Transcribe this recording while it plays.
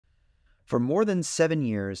For more than 7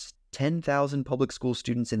 years, 10,000 public school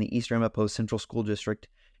students in the East Ramapo Central School District,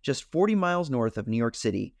 just 40 miles north of New York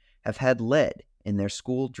City, have had lead in their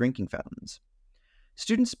school drinking fountains.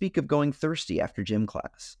 Students speak of going thirsty after gym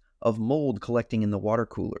class, of mold collecting in the water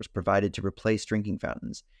coolers provided to replace drinking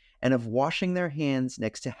fountains, and of washing their hands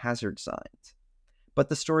next to hazard signs. But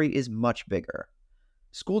the story is much bigger.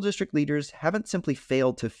 School district leaders haven't simply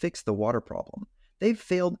failed to fix the water problem. They've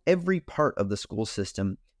failed every part of the school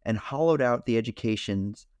system and hollowed out the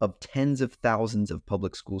educations of tens of thousands of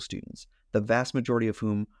public school students, the vast majority of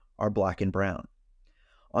whom are Black and brown.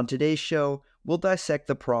 On today's show, we'll dissect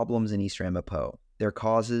the problems in East Ramapo, their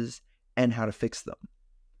causes, and how to fix them.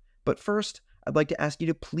 But first, I'd like to ask you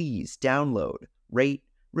to please download, rate,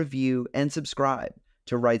 review, and subscribe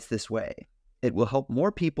to Rights This Way. It will help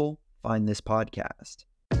more people find this podcast.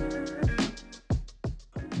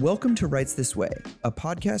 Welcome to Rights This Way, a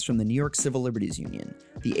podcast from the New York Civil Liberties Union,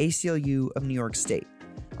 the ACLU of New York State.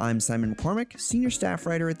 I'm Simon McCormick, senior staff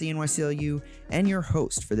writer at the NYCLU, and your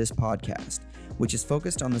host for this podcast, which is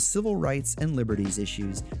focused on the civil rights and liberties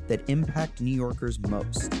issues that impact New Yorkers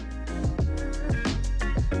most.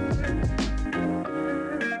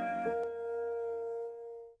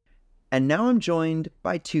 And now I'm joined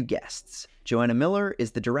by two guests. Johanna Miller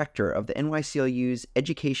is the director of the NYCLU's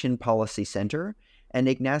Education Policy Center, and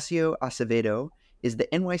Ignacio Acevedo is the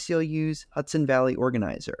NYCLU's Hudson Valley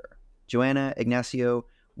organizer. Johanna, Ignacio,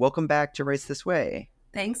 welcome back to Rights This Way.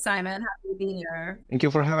 Thanks, Simon. Happy to be here. Thank you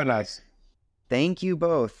for having us. Thank you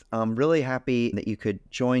both. I'm really happy that you could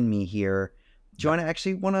join me here. Johanna, I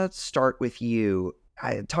actually want to start with you.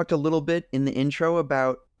 I talked a little bit in the intro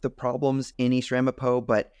about the problems in East Ramapo,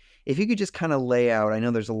 but if you could just kind of lay out, I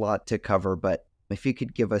know there's a lot to cover, but if you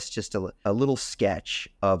could give us just a little sketch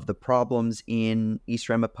of the problems in East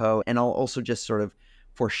Ramapo, and I'll also just sort of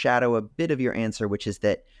foreshadow a bit of your answer, which is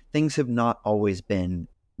that things have not always been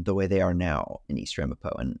the way they are now in East Ramapo.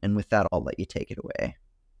 And with that, I'll let you take it away.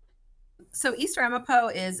 So East Ramapo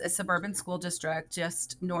is a suburban school district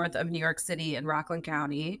just north of New York City in Rockland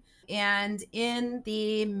County. And in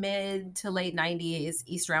the mid to late 90s,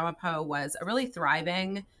 East Ramapo was a really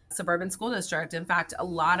thriving suburban school district. In fact, a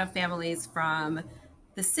lot of families from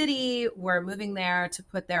the city were moving there to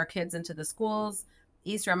put their kids into the schools.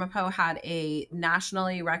 East Ramapo had a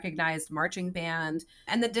nationally recognized marching band,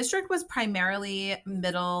 and the district was primarily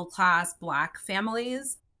middle-class Black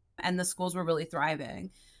families, and the schools were really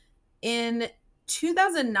thriving. In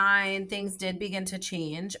 2009, things did begin to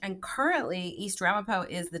change, and currently East Ramapo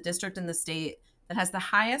is the district in the state that has the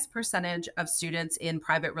highest percentage of students in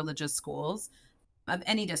private religious schools of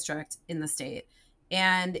any district in the state.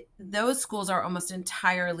 And those schools are almost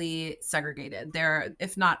entirely segregated. They're,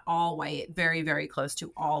 if not all white, very, very close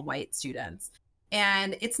to all white students.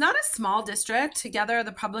 And it's not a small district. Together,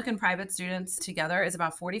 the public and private students together is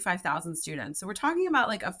about 45,000 students. So we're talking about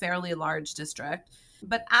like a fairly large district.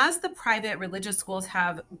 But as the private religious schools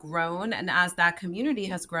have grown and as that community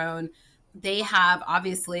has grown, they have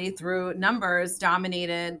obviously through numbers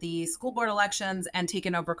dominated the school board elections and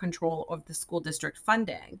taken over control of the school district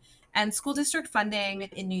funding. And school district funding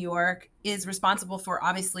in New York is responsible for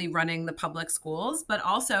obviously running the public schools, but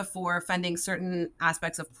also for funding certain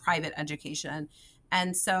aspects of private education.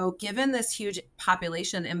 And so given this huge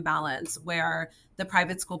population imbalance where the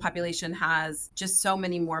private school population has just so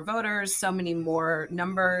many more voters, so many more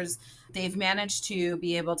numbers, they've managed to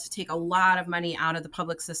be able to take a lot of money out of the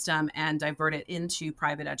public system and divert it into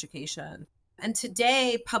private education. And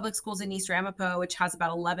today, public schools in East Ramapo, which has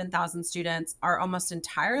about 11,000 students, are almost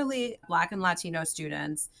entirely Black and Latino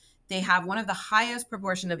students. They have one of the highest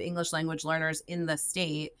proportion of English language learners in the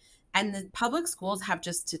state. And the public schools have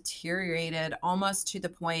just deteriorated almost to the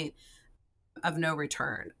point of no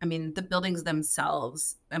return. I mean, the buildings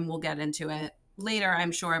themselves, and we'll get into it later,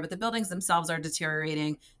 I'm sure, but the buildings themselves are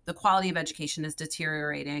deteriorating. The quality of education is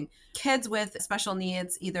deteriorating. Kids with special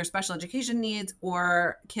needs, either special education needs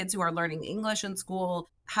or kids who are learning English in school,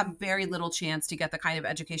 have very little chance to get the kind of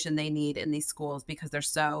education they need in these schools because they're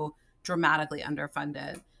so dramatically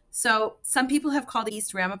underfunded. So some people have called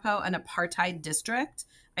East Ramapo an apartheid district.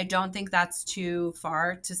 I don't think that's too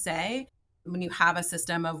far to say. When you have a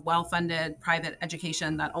system of well-funded private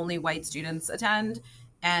education that only white students attend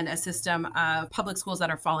and a system of public schools that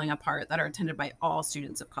are falling apart, that are attended by all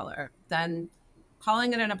students of color, then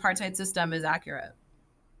calling it an apartheid system is accurate.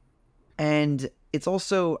 And it's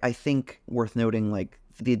also, I think, worth noting, like,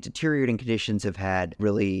 the deteriorating conditions have had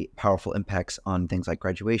really powerful impacts on things like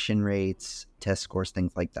graduation rates, test scores,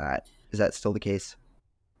 things like that. Is that still the case?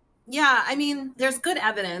 Yeah, I mean, there's good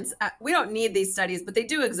evidence. We don't need these studies, but they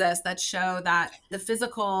do exist that show that the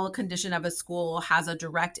physical condition of a school has a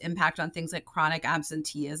direct impact on things like chronic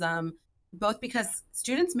absenteeism, both because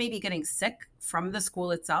students may be getting sick from the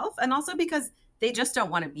school itself and also because they just don't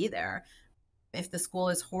want to be there if the school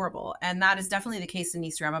is horrible. And that is definitely the case in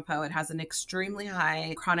East Ramapo. It has an extremely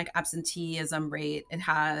high chronic absenteeism rate, it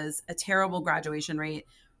has a terrible graduation rate.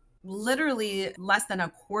 Literally less than a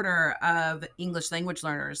quarter of English language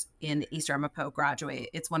learners in East Ramapo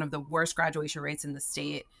graduate. It's one of the worst graduation rates in the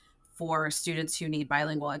state for students who need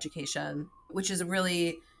bilingual education, which is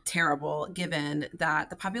really terrible given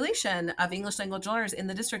that the population of English language learners in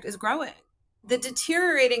the district is growing. The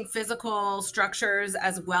deteriorating physical structures,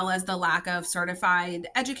 as well as the lack of certified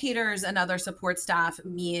educators and other support staff,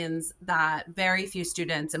 means that very few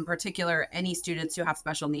students, in particular, any students who have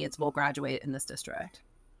special needs, will graduate in this district.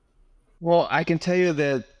 Well, I can tell you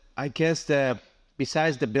that I guess that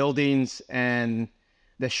besides the buildings and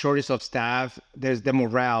the shortage of staff, there's the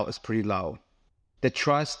morale is pretty low. The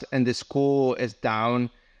trust in the school is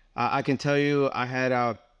down. I can tell you, I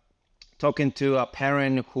had talking to a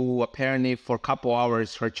parent who apparently for a couple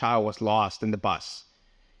hours, her child was lost in the bus.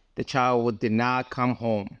 The child did not come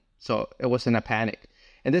home. So it was in a panic.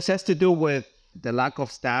 And this has to do with the lack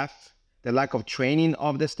of staff, the lack of training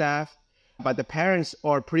of the staff. But the parents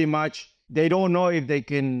are pretty much, they don't know if they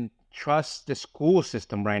can trust the school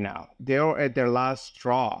system right now. They're at their last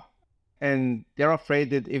straw. And they're afraid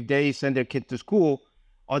that if they send their kids to school,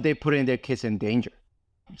 or they putting their kids in danger.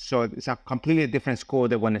 So it's a completely different school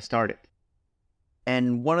than when it started.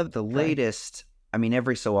 And one of the latest, I mean,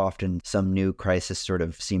 every so often, some new crisis sort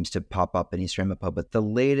of seems to pop up in East Ramapo, but the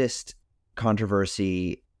latest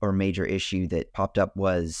controversy or major issue that popped up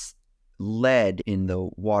was lead in the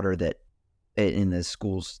water that in the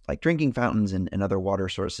schools, like drinking fountains and other water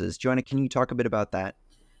sources. Johanna, can you talk a bit about that?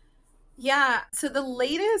 Yeah. So the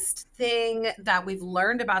latest thing that we've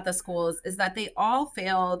learned about the schools is that they all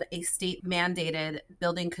failed a state mandated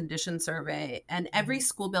building condition survey. And every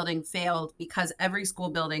school building failed because every school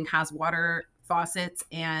building has water faucets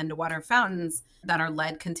and water fountains that are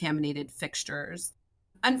lead contaminated fixtures.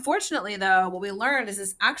 Unfortunately, though, what we learned is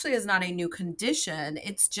this actually is not a new condition.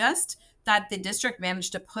 It's just that the district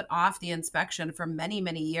managed to put off the inspection for many,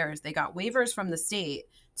 many years. They got waivers from the state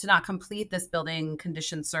to not complete this building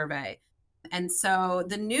condition survey. And so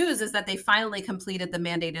the news is that they finally completed the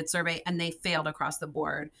mandated survey and they failed across the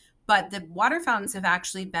board. But the water fountains have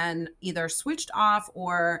actually been either switched off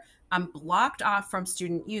or blocked off from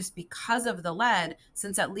student use because of the lead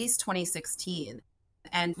since at least 2016.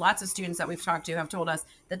 And lots of students that we've talked to have told us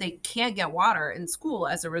that they can't get water in school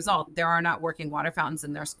as a result. There are not working water fountains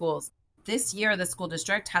in their schools. This year, the school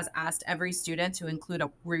district has asked every student to include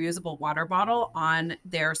a reusable water bottle on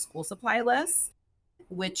their school supply list,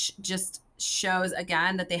 which just shows,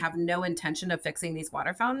 again, that they have no intention of fixing these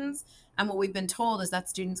water fountains. And what we've been told is that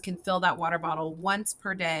students can fill that water bottle once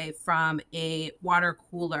per day from a water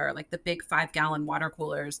cooler, like the big 5-gallon water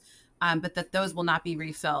coolers, but that those will not be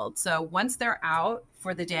refilled. So once they're out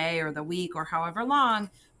for the day or the week or however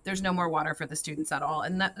long, there's no more water for the students at all.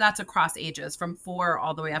 And that's across ages from 4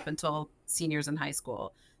 all the way up until seniors in high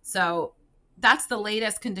school. So that's the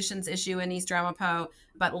latest conditions issue in East Ramapo.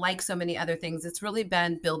 But like so many other things, it's really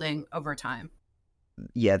been building over time.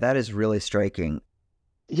 Yeah, that is really striking.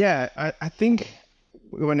 Yeah, I think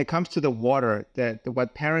when it comes to the water, that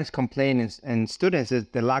what parents complain and students is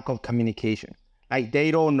the lack of communication. Like they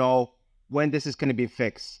don't know when this is going to be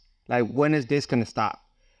fixed. Like when is this going to stop?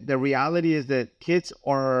 The reality is that kids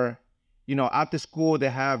are, after school, they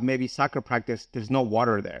have maybe soccer practice. There's no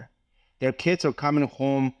water there. Their kids are coming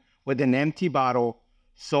home with an empty bottle,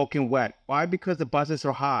 soaking wet. Why? Because the buses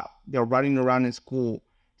are hot. They're running around in school.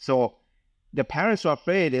 So the parents are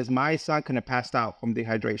afraid, is my son going to pass out from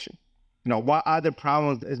dehydration? What other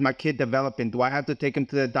problems is my kid developing? Do I have to take him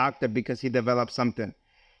to the doctor because he developed something?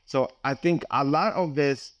 So I think a lot of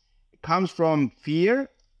this comes from fear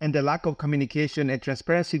and the lack of communication and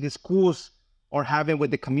transparency the schools are having with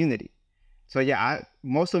the community. So yeah,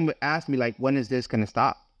 most of them ask me, like, when is this going to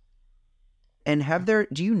stop? And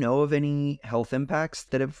do you know of any health impacts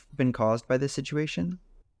that have been caused by this situation?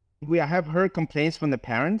 I have heard complaints from the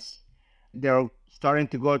parents. They're starting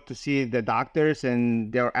to go to see the doctors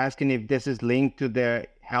and they're asking if this is linked to the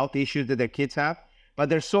health issues that their kids have. But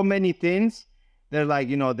there's so many things. They're like,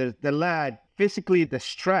 there's the lead, physically the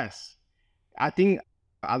stress. I think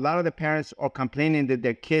a lot of the parents are complaining that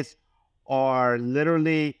their kids are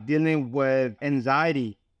literally dealing with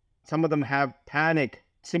anxiety. Some of them have panic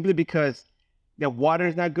simply because their water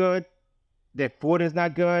is not good, their food is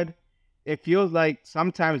not good. It feels like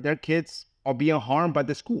sometimes their kids are being harmed by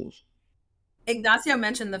the schools. Ignacio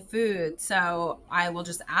mentioned the food, so I will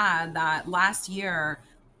just add that last year,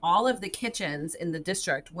 all of the kitchens in the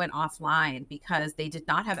district went offline because they did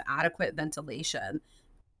not have adequate ventilation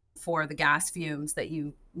for the gas fumes that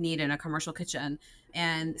you need in a commercial kitchen.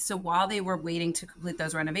 And so while they were waiting to complete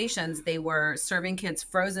those renovations, they were serving kids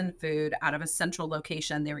frozen food out of a central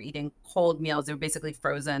location. They were eating cold meals. They were basically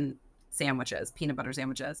frozen sandwiches, peanut butter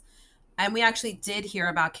sandwiches. And we actually did hear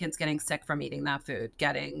about kids getting sick from eating that food,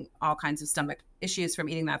 getting all kinds of stomach issues from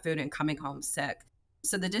eating that food and coming home sick.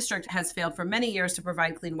 So the district has failed for many years to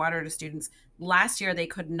provide clean water to students. Last year, they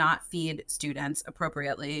could not feed students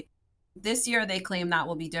appropriately. This year, they claim that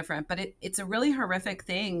will be different, but it's a really horrific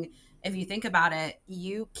thing. If you think about it,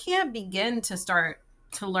 you can't begin to start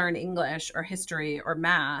to learn English or history or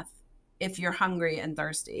math if you're hungry and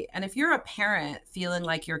thirsty. And if you're a parent feeling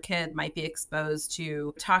like your kid might be exposed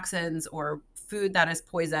to toxins or food that is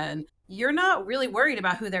poison, you're not really worried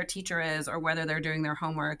about who their teacher is or whether they're doing their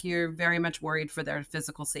homework. You're very much worried for their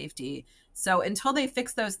physical safety. So until they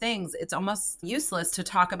fix those things, it's almost useless to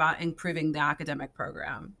talk about improving the academic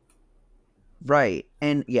program. Right.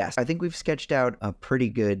 And yes, I think we've sketched out a pretty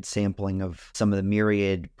good sampling of some of the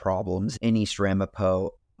myriad problems in East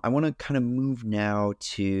Ramapo. I want to kind of move now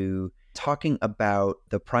to talking about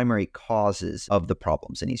the primary causes of the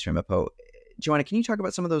problems in East Ramapo. Johanna, can you talk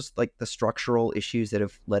about some of those, like the structural issues that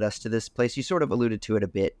have led us to this place? You sort of alluded to it a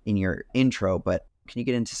bit in your intro, but can you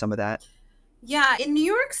get into some of that? Yeah, in New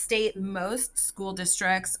York State, most school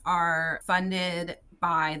districts are funded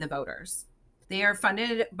by the voters. They are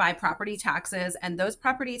funded by property taxes, and those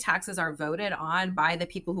property taxes are voted on by the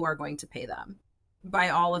people who are going to pay them, by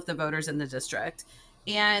all of the voters in the district.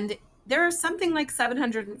 And there are something like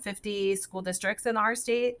 750 school districts in our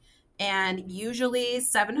state, and usually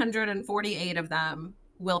 748 of them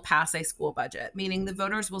will pass a school budget, meaning the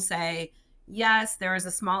voters will say, yes, there is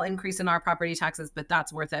a small increase in our property taxes, but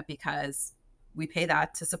that's worth it because we pay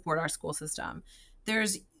that to support our school system.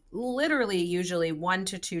 There's literally usually 1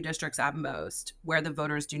 to 2 districts at most where the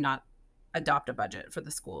voters do not adopt a budget for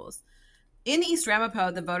the schools. In East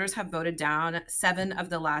Ramapo, the voters have voted down 7 of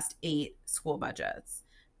the last 8 school budgets.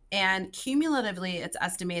 And cumulatively, it's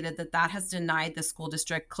estimated that that has denied the school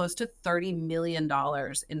district close to $30 million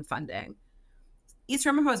in funding. East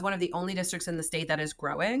Ramapo is one of the only districts in the state that is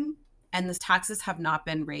growing, and the taxes have not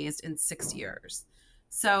been raised in 6 years.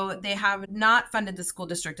 So they have not funded the school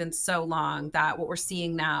district in so long that what we're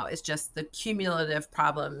seeing now is just the cumulative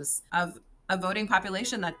problems of a voting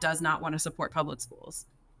population that does not want to support public schools.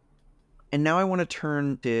 And now I want to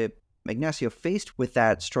turn to Ignacio. Faced with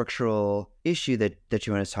that structural issue that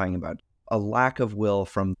Johanna is talking about, a lack of will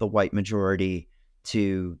from the white majority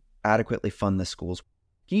to adequately fund the schools.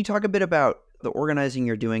 Can you talk a bit about the organizing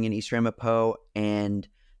you're doing in East Ramapo, and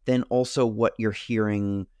then also what you're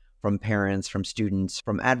hearing from parents, from students,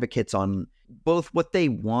 from advocates on both what they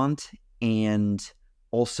want and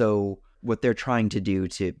also what they're trying to do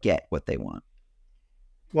to get what they want?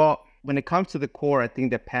 Well, when it comes to the core, I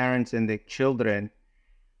think the parents and the children,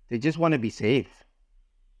 they just want to be safe.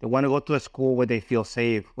 They want to go to a school where they feel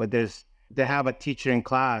safe, where they have a teacher in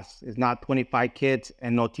class. It's not 25 kids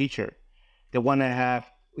and no teacher. They want to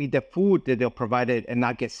eat the food that they'll provide it and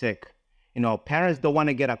not get sick. You know, parents don't want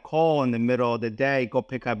to get a call in the middle of the day, go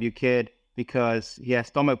pick up your kid because he has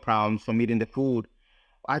stomach problems from eating the food.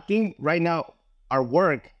 I think right now our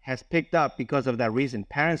work has picked up because of that reason.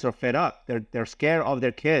 Parents are fed up. They're scared of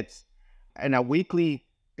their kids. On a weekly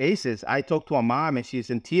basis, I talk to a mom and she's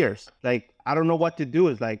in tears. Like, I don't know what to do.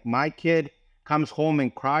 It's like my kid comes home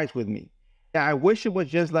and cries with me. Yeah, I wish it was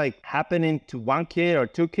just like happening to one kid or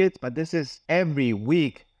 2 kids, but this is every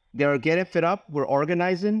week. They're getting fed up. We're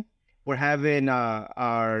organizing. We're having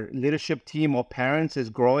our leadership team of parents is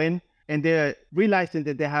growing, and they're realizing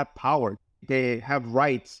that they have power. They have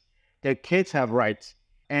rights. Their kids have rights,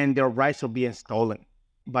 and their rights are being stolen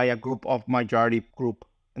by a majority group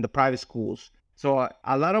in the private schools. So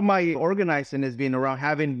a lot of my organizing has been around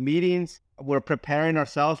having meetings. We're preparing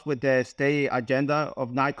ourselves with the state agenda of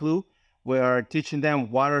NYCLU. We're teaching them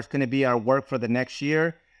what is going to be our work for the next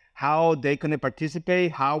year, how they can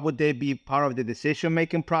participate, how would they be part of the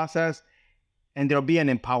decision-making process, and they're being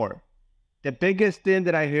empowered. The biggest thing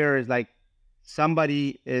that I hear is like,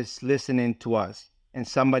 somebody is listening to us and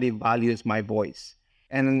somebody values my voice.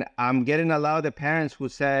 And I'm getting a lot of the parents who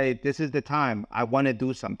say, this is the time, I want to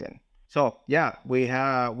do something. So yeah, we're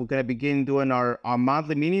going to begin doing our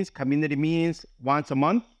monthly meetings, community meetings once a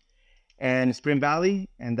month in Spring Valley,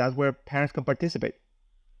 and that's where parents can participate.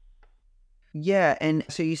 Yeah, and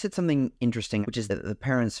so you said something interesting, which is that the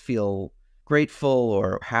parents feel grateful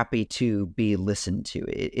or happy to be listened to.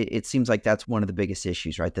 It seems like that's one of the biggest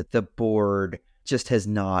issues, right? That the board just has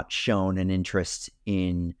not shown an interest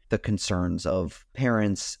in the concerns of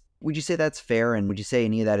parents. Would you say that's fair? And would you say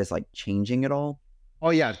any of that is like changing at all? Oh,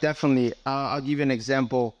 yeah, definitely. I'll give you an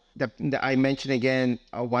example that I mentioned again,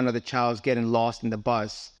 one of the child's getting lost in the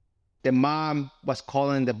bus. The mom was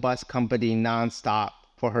calling the bus company nonstop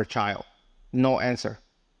for her child. No answer.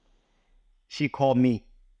 She called me.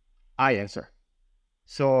 I answer.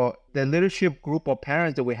 So the leadership group of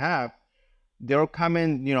parents that we have, they're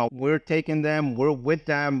coming, we're taking them, we're with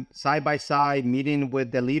them side by side, meeting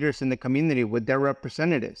with the leaders in the community, with their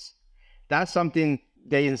representatives. That's something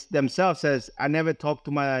they themselves says, I never talked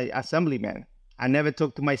to my assemblyman. I never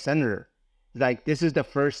talked to my senator. Like, this is the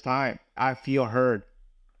first time I feel heard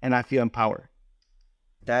and I feel empowered.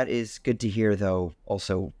 That is good to hear, though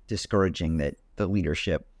also discouraging that the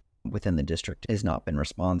leadership within the district has not been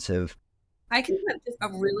responsive. I can put just a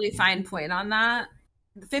really fine point on that.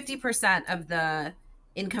 50% of the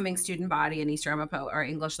incoming student body in East Ramapo are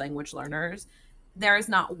English language learners. There is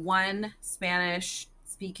not one Spanish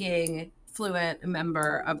speaking fluent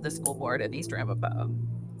member of the school board at East Ramapo.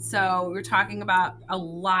 So we're talking about a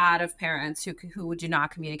lot of parents who do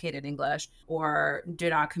not communicate in English or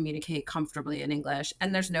do not communicate comfortably in English.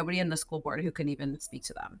 And there's nobody in the school board who can even speak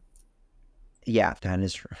to them. Yeah, that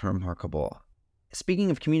is remarkable.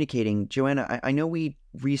 Speaking of communicating, Johanna, I know we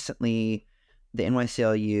recently, the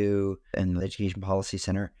NYCLU and the Education Policy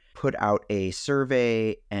Center put out a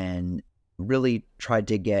survey and really tried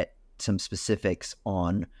to get some specifics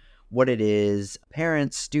on what it is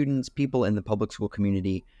parents, students, people in the public school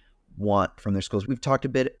community want from their schools. We've talked a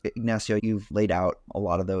bit, Ignacio, you've laid out a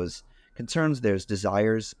lot of those concerns. There's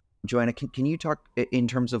desires. Johanna, can you talk in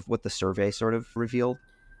terms of what the survey sort of revealed?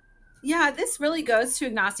 Yeah, this really goes to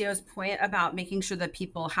Ignacio's point about making sure that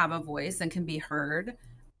people have a voice and can be heard.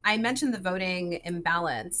 I mentioned the voting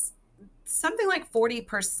imbalance. Something like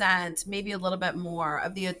 40%, maybe a little bit more,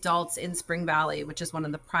 of the adults in Spring Valley, which is one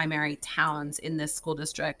of the primary towns in this school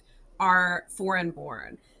district, are foreign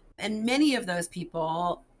born. And many of those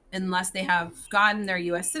people, unless they have gotten their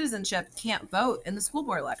U.S. citizenship, can't vote in the school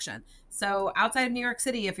board election. So outside of New York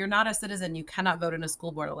City, if you're not a citizen, you cannot vote in a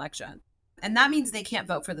school board election. And that means they can't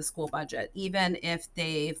vote for the school budget. Even if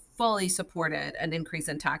they fully supported an increase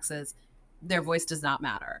in taxes, their voice does not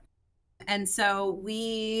matter. And so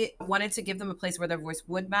we wanted to give them a place where their voice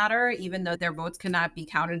would matter, even though their votes cannot be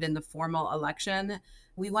counted in the formal election.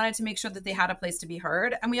 We wanted to make sure that they had a place to be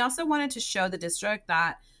heard. And we also wanted to show the district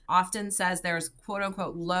that often says there's quote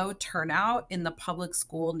unquote low turnout in the public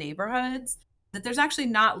school neighborhoods, that there's actually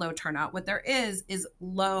not low turnout. What there is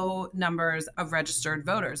low numbers of registered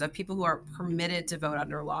voters, of people who are permitted to vote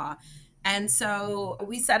under law. And so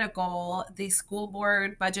we set a goal. The school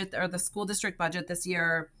board budget, or the school district budget this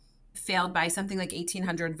year, failed by something like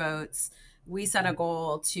 1,800 votes. We set a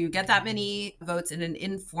goal to get that many votes in an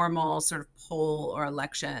informal sort of poll or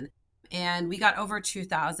election. And we got over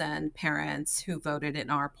 2,000 parents who voted in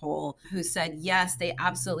our poll who said, yes, they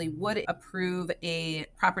absolutely would approve a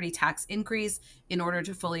property tax increase in order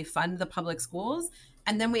to fully fund the public schools.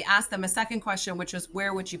 And then we asked them a second question, which was,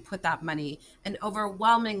 where would you put that money? And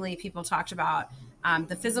overwhelmingly, people talked about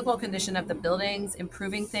the physical condition of the buildings,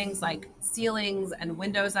 improving things like ceilings and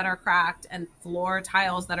windows that are cracked and floor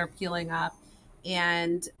tiles that are peeling up,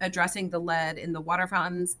 and addressing the lead in the water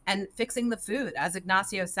fountains and fixing the food. As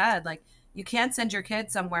Ignacio said, like, you can't send your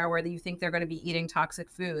kids somewhere where you think they're going to be eating toxic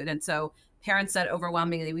food. And so parents said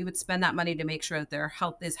overwhelmingly, we would spend that money to make sure that their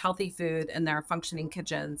health is healthy food and there are functioning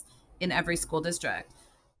kitchens in every school district.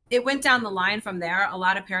 It went down the line from there. A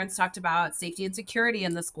lot of parents talked about safety and security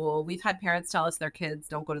in the school. We've had parents tell us their kids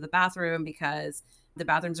don't go to the bathroom because the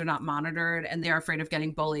bathrooms are not monitored and they're afraid of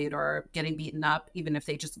getting bullied or getting beaten up, even if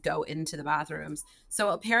they just go into the bathrooms.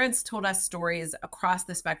 So parents told us stories across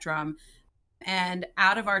the spectrum. And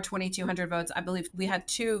out of our 2,200 votes, I believe we had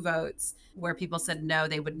 2 votes where people said no,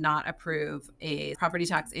 they would not approve a property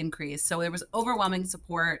tax increase. So there was overwhelming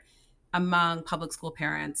support among public school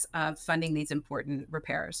parents of funding these important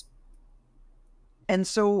repairs. And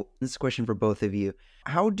so this is a question for both of you.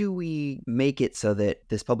 How do we make it so that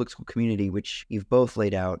this public school community, which you've both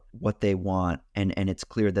laid out what they want, and it's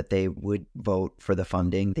clear that they would vote for the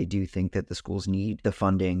funding, they do think that the schools need the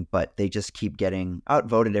funding, but they just keep getting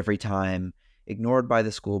outvoted every time, ignored by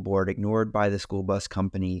the school board, ignored by the school bus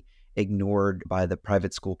company, ignored by the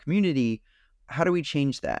private school community. How do we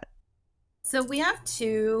change that? So we have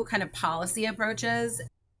 2 kind of policy approaches,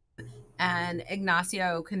 and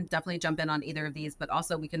Ignacio can definitely jump in on either of these, but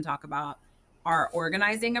also we can talk about our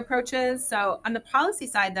organizing approaches. So on the policy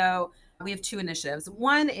side, though, We have two initiatives.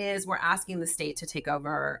 One is we're asking the state to take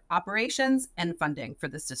over operations and funding for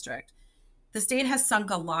this district. The state has sunk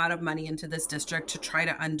a lot of money into this district to try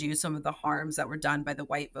to undo some of the harms that were done by the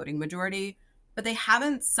white voting majority, but they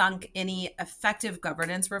haven't sunk any effective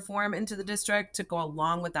governance reform into the district to go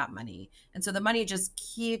along with that money. And so the money just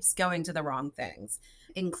keeps going to the wrong things,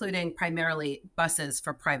 including primarily buses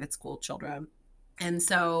for private school children. And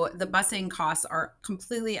so the busing costs are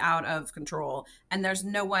completely out of control, and there's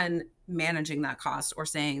no one managing that cost or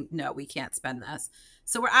saying, no, we can't spend this.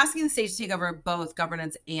 So we're asking the state to take over both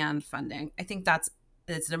governance and funding. I think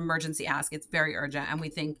it's an emergency ask. It's very urgent. And we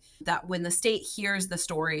think that when the state hears the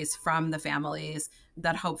stories from the families,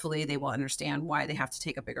 that hopefully they will understand why they have to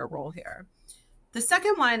take a bigger role here. The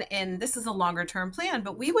second one, and this is a longer term plan,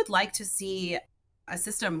 but we would like to see a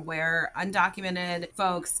system where undocumented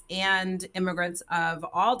folks and immigrants of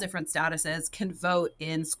all different statuses can vote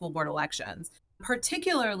in school board elections,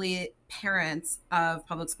 particularly parents of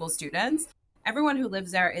public school students. Everyone who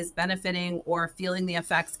lives there is benefiting or feeling the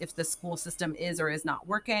effects if the school system is or is not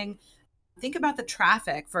working. Think about the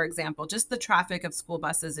traffic, for example, just the traffic of school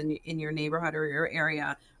buses in your neighborhood or your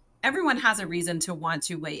area. Everyone has a reason to want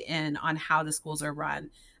to weigh in on how the schools are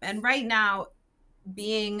run. And right now,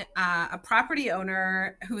 being a property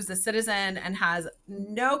owner who's a citizen and has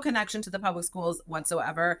no connection to the public schools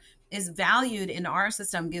whatsoever is valued in our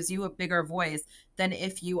system, gives you a bigger voice than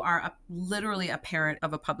if you are literally a parent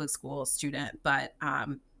of a public school student. But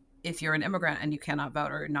if you're an immigrant and you cannot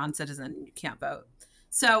vote, or a non-citizen, you can't vote.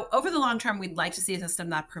 So over the long term, we'd like to see a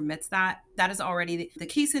system that permits that. That is already the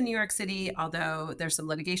case in New York City, although there's some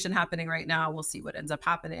litigation happening right now. We'll see what ends up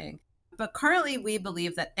happening. But currently, we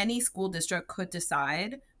believe that any school district could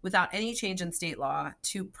decide, without any change in state law,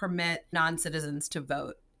 to permit non-citizens to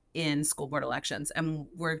vote in school board elections. And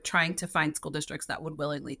we're trying to find school districts that would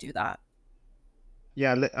willingly do that.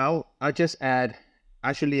 Yeah, I'll just add,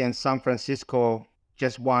 actually in San Francisco,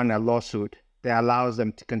 just won a lawsuit that allows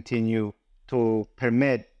them to continue to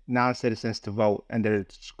permit non-citizens to vote in their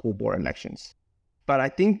school board elections. But I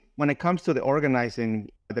think when it comes to the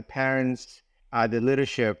organizing, the parents, the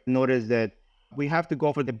leadership notice that we have to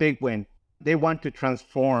go for the big win. They want to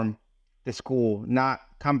transform the school, not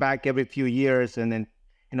come back every few years and then,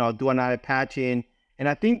 do another patching. And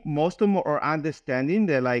I think most of them are understanding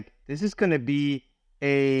that this is going to be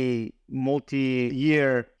a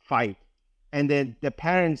multi-year fight. And then the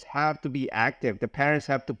parents have to be active. The parents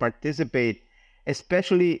have to participate,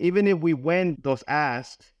 especially even if we win those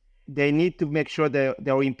asks, they need to make sure that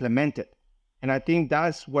they're implemented. And I think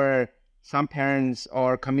that's where some parents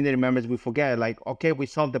or community members will forget, okay, we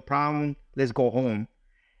solved the problem, let's go home.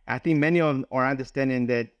 I think many of them are understanding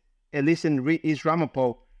that, at least in East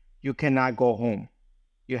Ramapo, you cannot go home.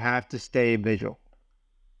 You have to stay vigil.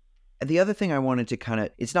 And the other thing I wanted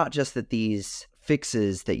to it's not just that these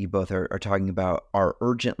fixes that you both are talking about are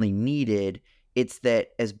urgently needed. It's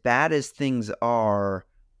that as bad as things are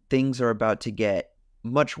about to get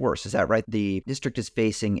much worse. Is that right? The district is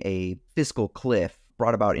facing a fiscal cliff,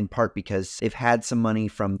 brought about in part because they've had some money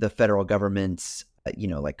from the federal government's,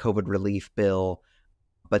 COVID relief bill,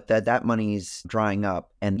 but that money's drying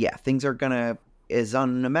up. And yeah, things are as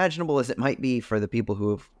unimaginable as it might be for the people who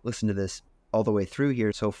have listened to this all the way through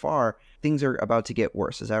here so far, things are about to get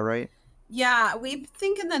worse. Is that right? Yeah, we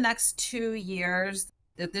think in the next 2 years,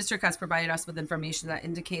 the district has provided us with information that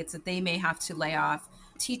indicates that they may have to lay off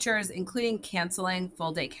teachers, including canceling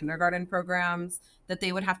full-day kindergarten programs, that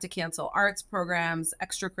they would have to cancel arts programs,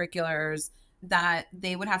 extracurriculars, that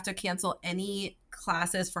they would have to cancel any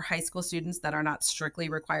classes for high school students that are not strictly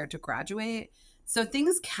required to graduate. So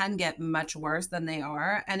things can get much worse than they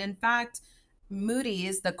are. And in fact,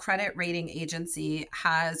 Moody's, the credit rating agency,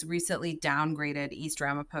 has recently downgraded East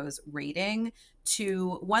Ramapo's rating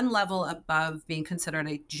to one level above being considered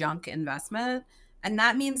a junk investment. And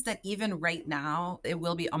that means that even right now, it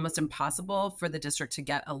will be almost impossible for the district to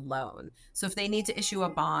get a loan. So if they need to issue a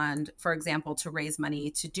bond, for example, to raise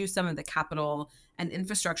money to do some of the capital and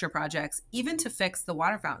infrastructure projects, even to fix the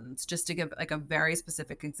water fountains, just to give a very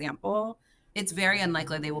specific example, it's very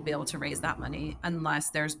unlikely they will be able to raise that money unless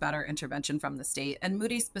there's better intervention from the state. And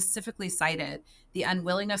Moody's specifically cited the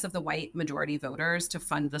unwillingness of the white majority voters to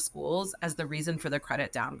fund the schools as the reason for the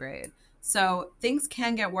credit downgrade. So things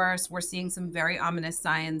can get worse. We're seeing some very ominous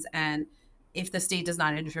signs. And if the state does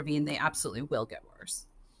not intervene, they absolutely will get worse.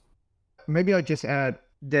 Maybe I'll just add,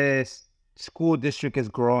 the school district is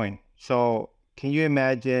growing. So can you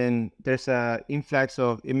imagine there's an influx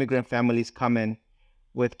of immigrant families coming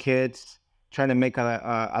with kids trying to make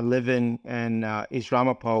a living in East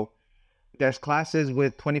Ramapo. There's classes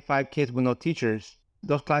with 25 kids with no teachers.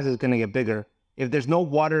 Those classes are going to get bigger. If there's no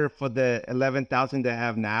water for the 11,000 they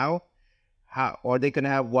have now, how are they going to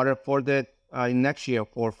have water for the next year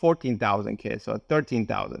for 14,000 kids or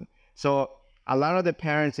 13,000? So a lot of the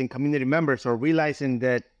parents and community members are realizing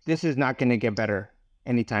that this is not going to get better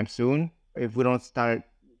anytime soon if we don't start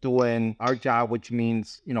doing our job, which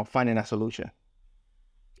means, finding a solution.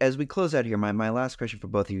 As we close out here, my last question for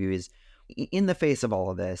both of you is, in the face of all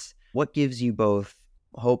of this, what gives you both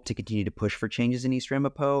hope to continue to push for changes in East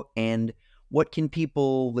Ramapo, and what can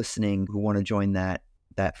people listening who want to join that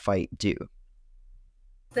fight do?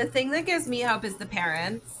 The thing that gives me hope is the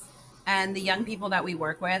parents and the young people that we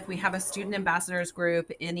work with. We have a student ambassadors group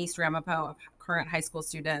in East Ramapo of current high school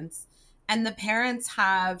students, and the parents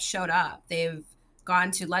have showed up. They've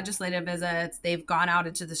gone to legislative visits. They've gone out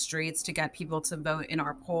into the streets to get people to vote in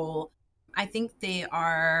our poll. I think they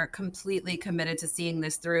are completely committed to seeing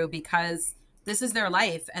this through because this is their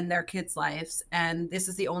life and their kids' lives, and this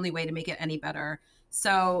is the only way to make it any better.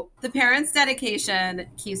 So the parents' dedication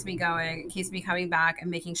keeps me going, keeps me coming back and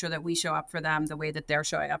making sure that we show up for them the way that they're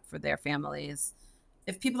showing up for their families.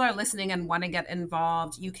 If people are listening and want to get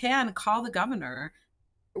involved, you can call the governor.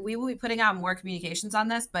 We will be putting out more communications on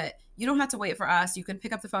this, but you don't have to wait for us. You can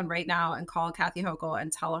pick up the phone right now and call Kathy Hochul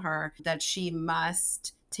and tell her that she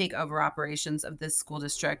must take over operations of this school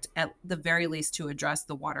district, at the very least to address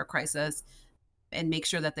the water crisis and make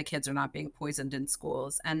sure that the kids are not being poisoned in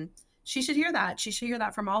schools. And she should hear that. She should hear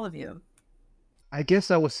that from all of you. I guess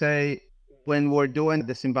I would say when we're doing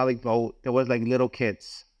the symbolic vote, there was like little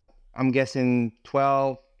kids. I'm guessing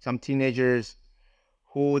 12, some teenagers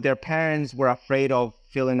who their parents were afraid of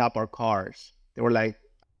filling up our cars. They were like,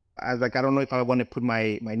 I don't know if I want to put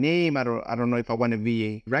my name. I don't know if I want to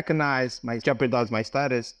be recognized. My jeopardize my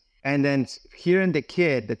status. And then hearing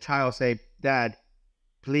the child say, "Dad,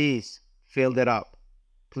 please fill it up.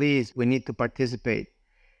 Please, we need to participate."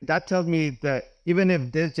 That tells me that even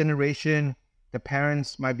if this generation, the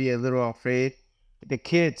parents might be a little afraid, the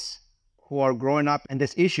kids who are growing up in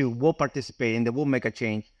this issue will participate and they will make a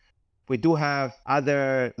change. We do have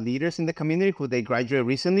other leaders in the community who they graduated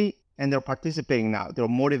recently and they're participating now. They're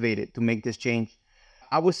motivated to make this change.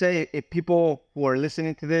 I would say if people who are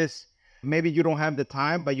listening to this, maybe you don't have the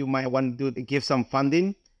time, but you might want to give some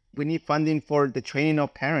funding. We need funding for the training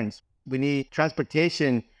of parents. We need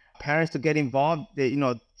transportation, parents to get involved.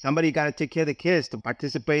 Somebody got to take care of the kids, to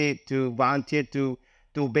participate, to volunteer, to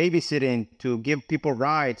do babysitting, to give people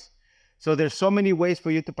rides. So there's so many ways for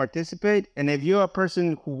you to participate. And if you're a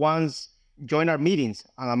person who wants to join our meetings,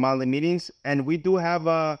 our monthly meetings, and we do have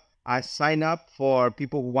a sign up for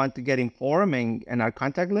people who want to get informed and our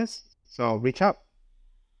contact list. So reach out.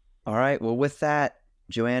 All right. Well, with that,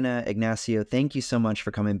 Johanna, Ignacio, thank you so much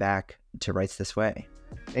for coming back to Rights This Way.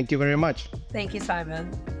 Thank you very much. Thank you,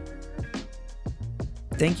 Simon.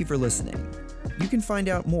 Thank you for listening. You can find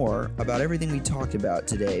out more about everything we talked about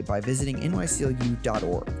today by visiting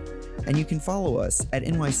NYCLU.org. And you can follow us at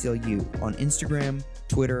NYCLU on Instagram,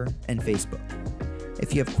 Twitter, and Facebook.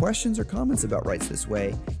 If you have questions or comments about Rights This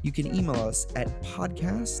Way, you can email us at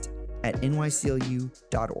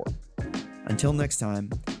podcast@nyclu.org. Until next time,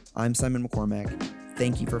 I'm Simon McCormack.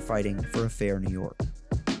 Thank you for fighting for a fair New York.